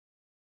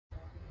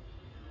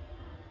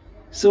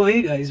So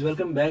hey guys,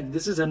 welcome back.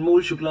 This is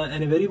Anmol Shukla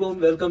and a very warm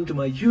welcome to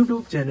my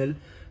YouTube channel,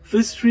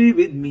 History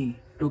with me.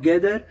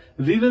 Together,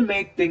 we will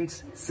make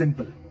things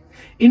simple.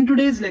 In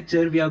today's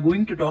lecture, we are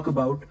going to talk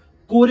about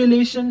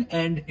correlation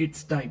and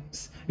its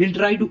types. We'll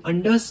try to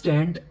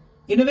understand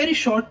in a very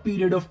short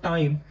period of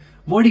time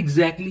what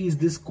exactly is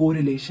this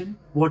correlation,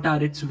 what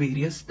are its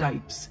various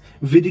types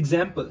with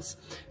examples.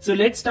 So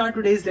let's start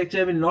today's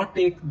lecture. Will not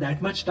take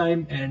that much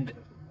time and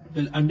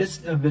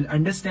we'll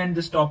understand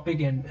this topic,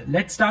 and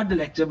let's start the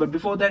lecture. But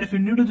before that, if you're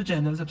new to the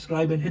channel,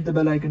 subscribe and hit the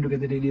bell icon to get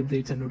the daily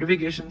updates and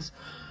notifications.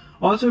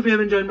 Also, if you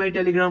haven't joined my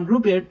Telegram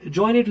group yet,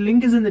 join it.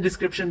 Link is in the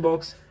description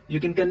box. You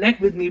can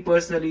connect with me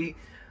personally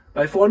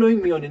by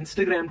following me on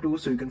Instagram too.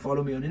 So you can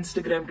follow me on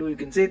Instagram too. You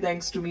can say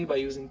thanks to me by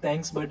using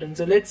thanks button.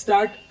 So let's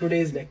start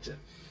today's lecture.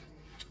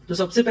 तो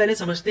सबसे पहले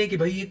समझते हैं कि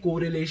भाई ये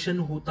correlation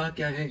होता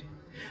क्या है।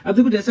 अब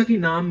देखो, जैसा कि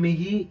नाम में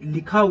ही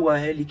लिखा हुआ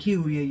है, लिखी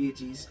हुई है ये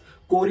चीज,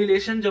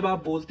 कोरिलेशन जब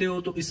आप बोलते हो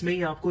तो इसमें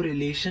ही आपको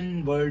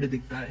रिलेशन वर्ड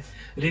दिखता है।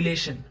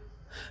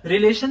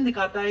 रिलेशन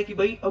दिखाता है कि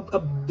भाई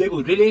अब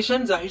देखो,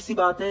 रिलेशन जाहिर सी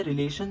बात है,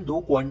 रिलेशन दो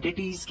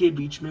क्वांटिटीज के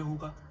बीच में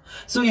होगा।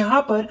 सो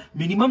यहाँ पर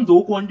मिनिमम दो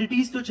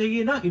क्वांटिटीज तो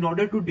चाहिए ना। In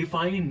order to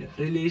define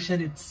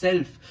relation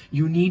itself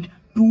you need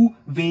two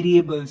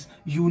variables,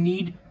 you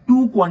need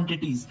two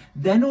quantities,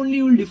 then only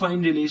you will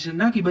define relation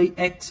ना, कि भाई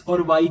एक्स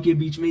और वाई के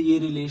बीच में ये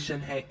रिलेशन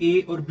है,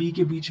 ए और बी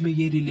के बीच में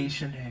ये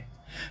रिलेशन है।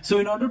 So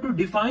in order to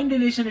define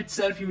relation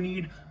itself, you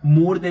need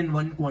more than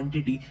one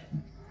quantity.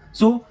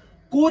 So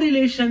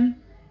correlation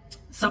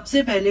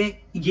सबसे पहले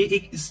ये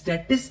एक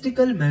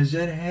statistical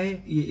measure है,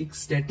 ये एक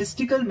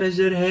statistical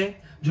measure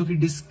है जो कि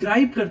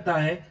describe करता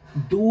है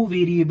दो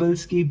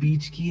variables के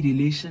बीच की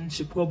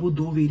relationship को। वो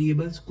दो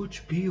variables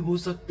कुछ भी हो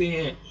सकते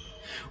हैं,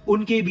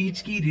 उनके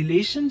बीच की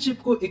relationship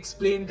को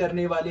explain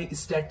करने वाले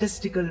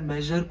statistical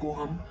measure को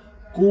हम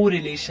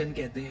कोरिलेशन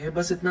कहते हैं।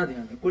 बस इतना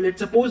ध्यान रखो।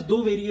 लेट्स सपोज दो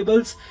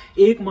वेरिएबल्स,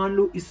 एक मान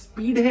लो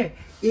स्पीड है,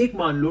 एक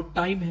मान लो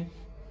टाइम है।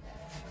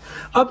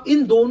 अब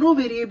इन दोनों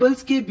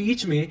वेरिएबल्स के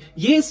बीच में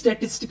ये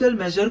स्टैटिस्टिकल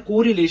मेजर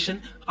कोरिलेशन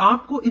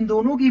आपको इन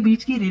दोनों के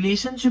बीच की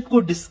रिलेशनशिप को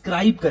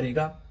डिस्क्राइब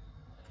करेगा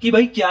कि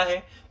भाई क्या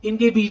है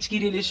इनके बीच की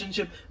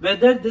relationship,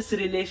 whether this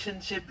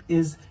relationship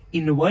is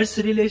inverse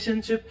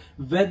relationship,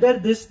 whether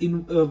this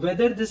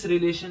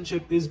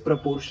relationship is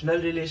proportional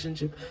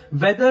relationship,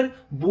 whether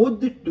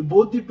both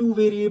the two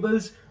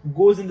variables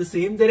goes in the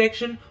same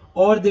direction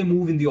or they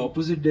move in the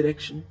opposite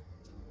direction.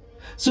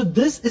 So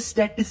this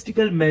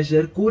statistical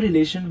measure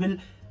correlation will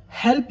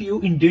help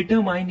you in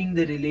determining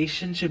the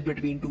relationship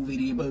between two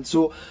variables.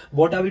 So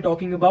what are we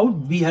talking about?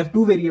 We have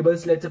two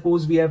variables. Let's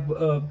suppose we have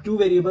two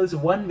variables.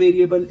 One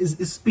variable is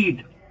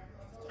speed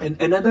and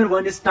another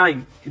one is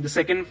time. In the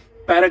second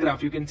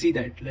paragraph you can see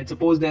that. Let's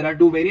suppose there are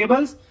two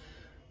variables.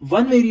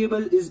 One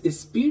variable is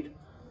speed,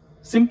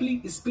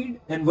 simply speed,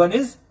 and one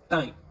is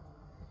time.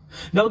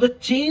 Now the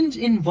change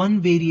in one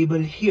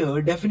variable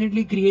here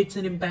definitely creates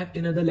an impact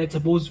in another. Let's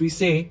suppose we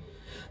say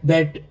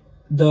that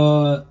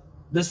the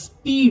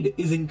speed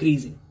is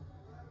increasing.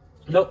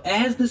 Now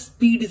as the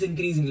speed is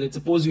increasing, let's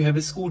suppose you have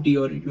a scooty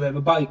or you have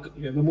a bike,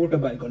 you have a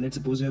motorbike, or let's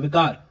suppose you have a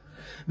car.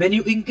 When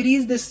you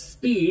increase the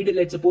speed,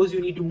 let's suppose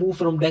you need to move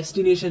from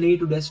destination A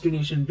to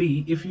destination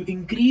B. If you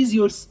increase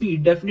your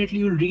speed, definitely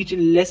you'll reach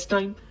in less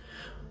time.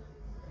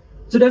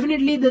 So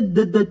definitely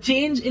the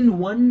change in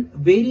one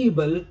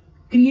variable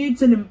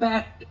creates an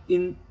impact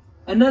in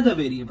another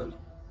variable.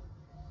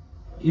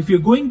 If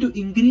you're going to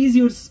increase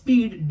your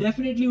speed,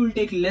 definitely will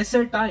take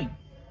lesser time.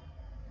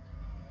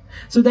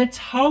 So that's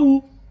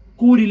how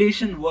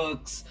correlation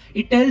works.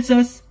 It tells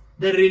us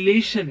the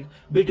relation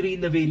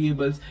between the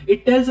variables.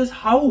 It tells us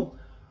how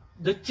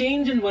the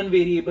change in one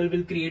variable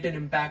will create an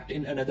impact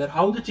in another,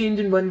 how the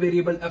change in one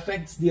variable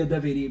affects the other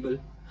variable,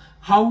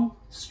 how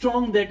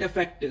strong that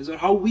effect is or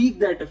how weak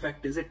that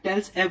effect is. It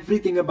tells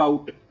everything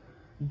about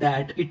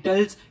that.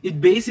 It's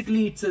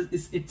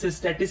a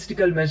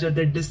statistical measure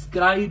that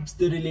describes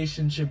the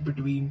relationship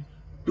between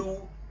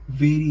two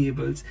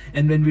variables.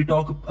 And when we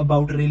talk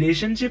about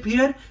relationship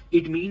here,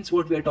 it means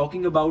what we are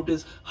talking about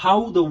is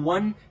how the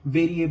one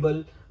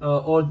variable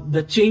or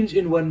the change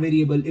in one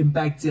variable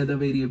impacts the other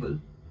variable.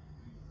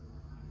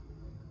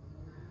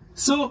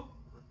 So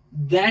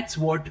that's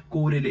what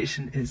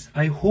correlation is.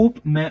 I hope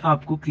मैं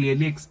आपको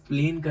clearly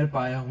explain कर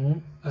पाया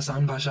हूँ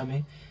आसान भाषा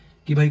में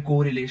कि भाई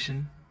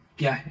correlation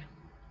क्या है.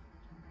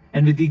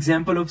 And with the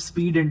example of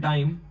speed and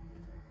time,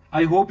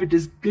 I hope it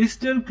is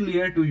crystal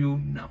clear to you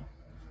now.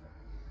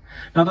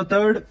 Now the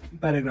third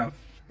paragraph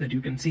that you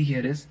can see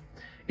here is,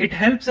 it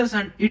helps us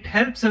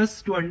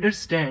to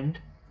understand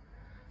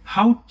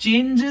how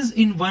changes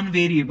in one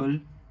variable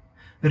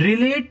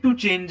relate to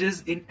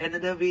changes in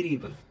another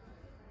variable.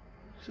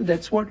 So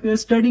that's what we are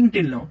studying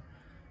till now.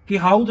 Okay,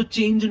 how the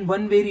change in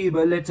one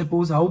variable, let's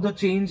suppose how the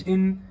change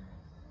in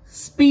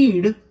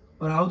speed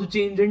or how the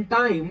change in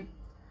time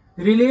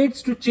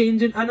relates to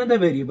change in another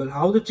variable.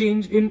 How the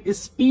change in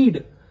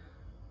speed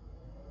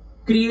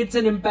creates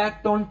an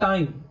impact on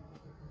time.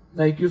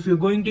 Like if you're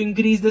going to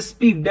increase the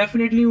speed,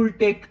 definitely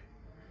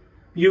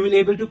you will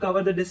able to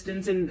cover the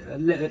distance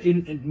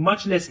in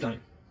much less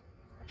time.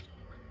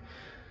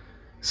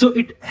 So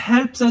it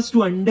helps us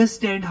to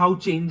understand how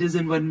changes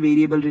in one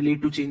variable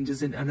relate to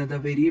changes in another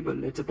variable.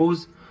 Let's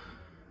suppose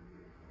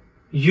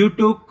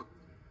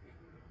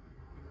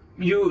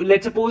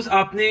let's suppose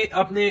आपने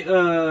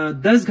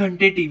 10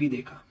 घंटे TV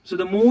देखा. So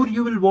the more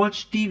you will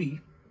watch TV,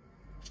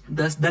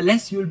 the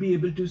less you will be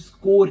able to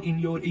score in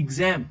your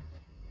exam.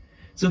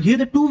 So here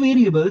the two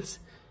variables.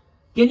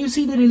 Can you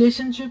see the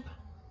relationship?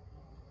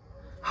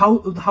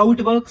 How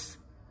it works?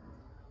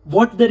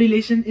 What the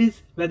relation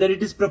is? Whether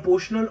it is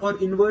proportional or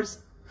inverse?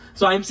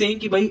 So I am saying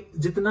कि भाई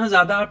जितना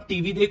ज़्यादा आप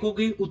TV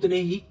देखोगे उतने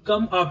ही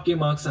कम आपके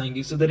marks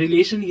आएंगे. So the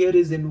relation here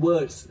is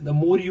inverse. The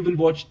more you will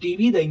watch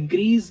TV, the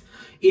increase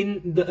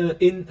in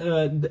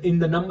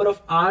the number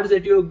of hours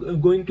that you're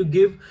going to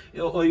give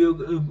or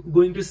you're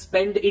going to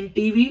spend in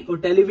TV or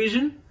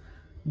television,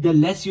 the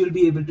less you'll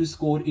be able to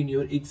score in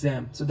your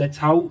exam. So that's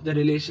how the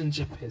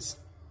relationship is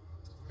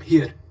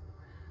here.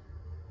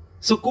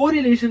 So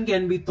correlation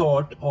can be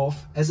thought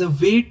of as a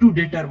way to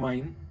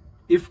determine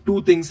if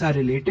two things are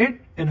related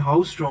and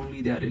how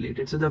strongly they are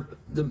related. So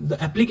the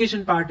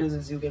application part is,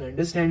 as you can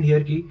understand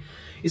here, कि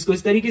इसको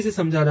इस तरीके से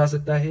समझा जा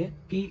सकता है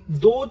कि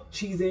दो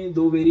चीजें,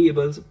 दो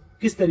वेरिएबल्स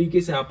किस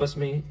तरीके से आपस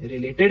में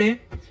रिलेटेड है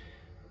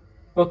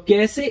और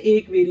कैसे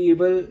एक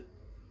वेरिएबल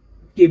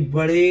के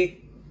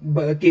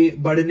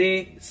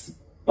बढ़ने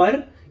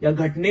पर या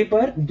घटने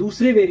पर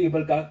दूसरे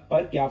वेरिएबल का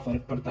पर क्या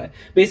फर्क पड़ता है.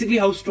 Basically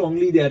how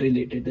strongly they are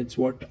related. That's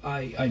what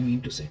I mean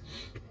to से.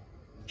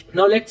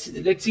 Now let's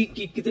see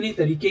कि कितने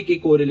तरीके के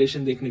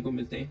correlation देखने को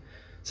मिलते हैं.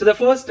 So the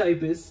first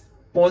type is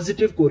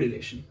positive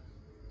correlation.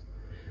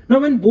 Now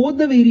when both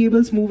the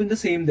variables move in the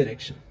same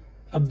direction,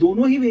 अब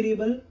दोनों ही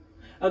variable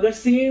अगर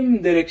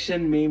same direction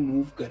में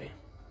move करें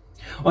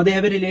और they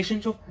have a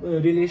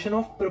relation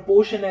of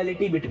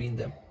proportionality between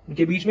them,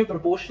 उनके बीच में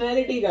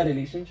proportionality का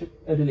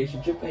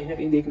relationship कहीं ना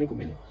कहीं देखने को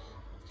मिले.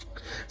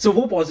 So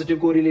वो positive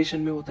correlation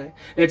में होता है.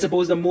 Let's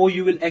suppose the more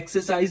you will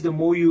exercise, the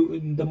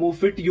more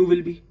fit you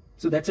will be.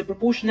 So that's a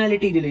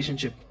proportionality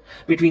relationship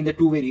between the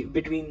two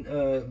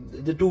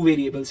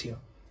variables here.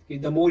 Okay,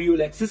 the more you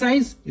will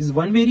exercise is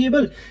one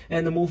variable,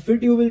 and the more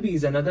fit you will be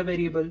is another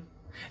variable,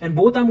 and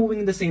both are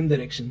moving in the same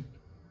direction.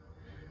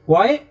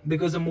 Why?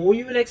 Because the more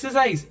you will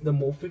exercise, the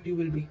more fit you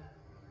will be.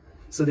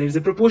 So there is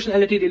a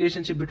proportionality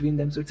relationship between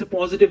them. So it's a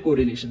positive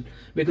correlation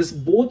because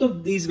both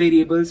of these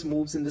variables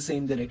moves in the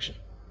same direction.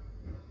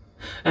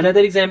 Another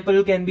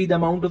example can be the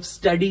amount of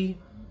study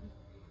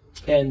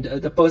and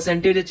the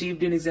percentage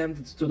achieved in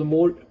exam. So the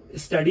more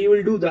study you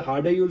will do, the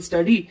harder you will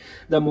study,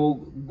 the more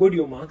good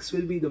your marks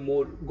will be, the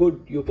more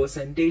good your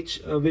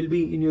percentage will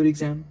be in your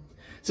exam.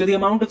 So the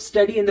amount of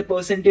study and the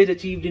percentage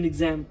achieved in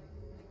exam,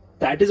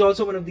 that is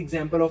also one of the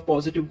example of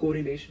positive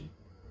correlation.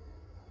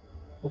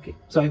 Okay,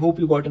 so I hope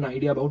you got an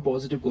idea about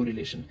positive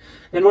correlation.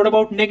 Then what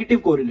about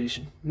negative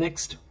correlation?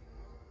 Next.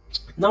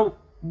 Now,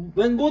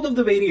 when both of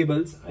the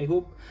variables, I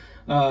hope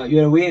you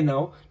are aware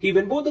now,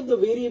 when both of the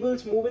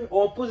variables move in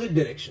opposite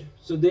direction,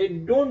 so they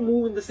don't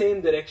move in the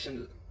same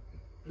direction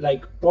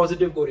like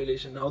positive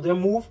correlation. Now they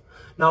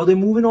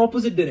move in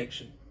opposite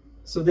direction,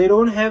 so they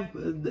don't have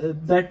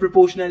that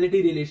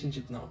proportionality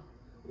relationship now.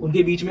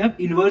 उनके बीच में अब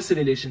inverse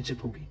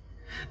relationship होगी.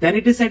 Then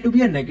it is said to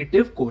be a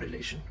negative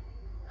correlation.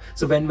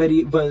 So when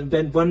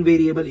one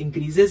variable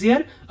increases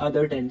here,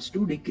 other tends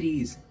to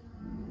decrease.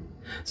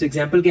 So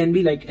example can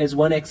be like, as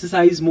one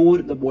exercise more,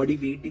 the body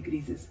weight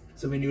decreases.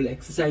 So when you will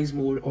exercise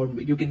more, or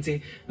you can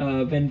say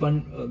when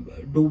one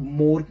do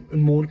more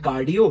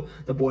cardio,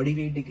 the body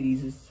weight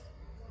decreases.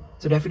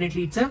 So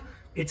definitely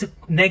it's a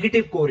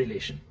negative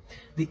correlation.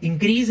 The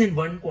increase in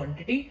one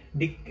quantity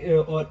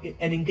or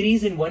an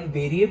increase in one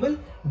variable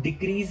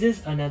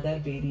decreases another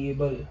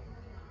variable.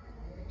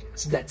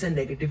 So that's a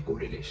negative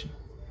correlation.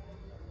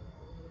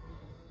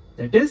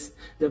 That is,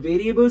 the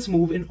variables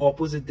move in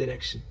opposite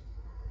direction.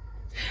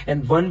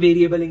 And one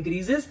variable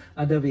increases,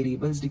 other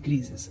variable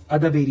decreases.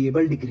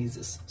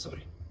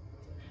 Sorry.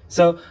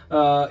 So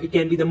it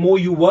can be the more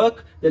you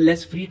work, the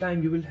less free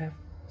time you will have.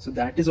 So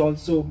that is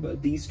also,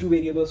 these two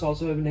variables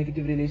also have a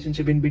negative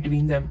relationship in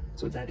between them.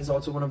 So that is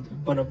also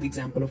one of the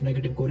example of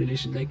negative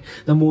correlation. Like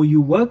the more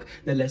you work,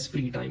 the less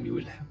free time you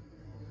will have.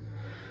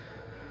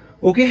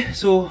 Okay,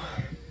 so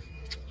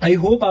I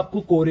hope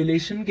आपको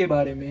correlation के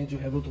बारे में जो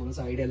है वो थोड़ा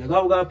सा idea लगा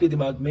होगा. आपके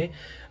दिमाग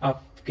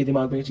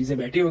में ये चीजें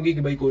बैठी होंगी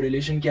कि भाई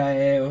कोरिलेशन क्या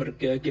है और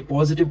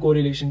पॉजिटिव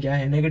कोरिलेशन क्या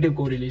है, नेगेटिव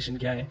कोरिलेशन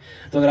क्या है.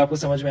 तो अगर आपको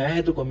समझ में आया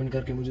है तो कमेंट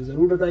करके मुझे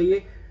जरूर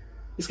बताइए.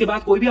 इसके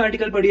बाद कोई भी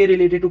आर्टिकल पढ़िए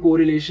related to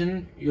correlation,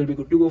 you will be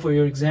good to go for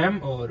your exam.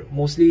 और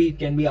mostly it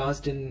can be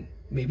asked in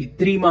maybe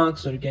 3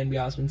 marks or it can be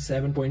asked in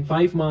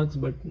 7.5 marks,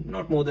 but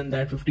not more than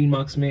that. 15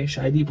 marks में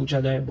शायद ही पूछा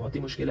जाए, बहुत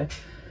ही मुश्किल है.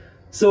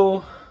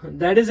 So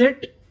that is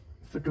it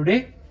for today.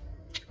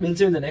 We'll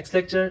see you in the next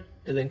lecture.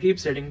 Till then, keep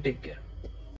studying. Take care.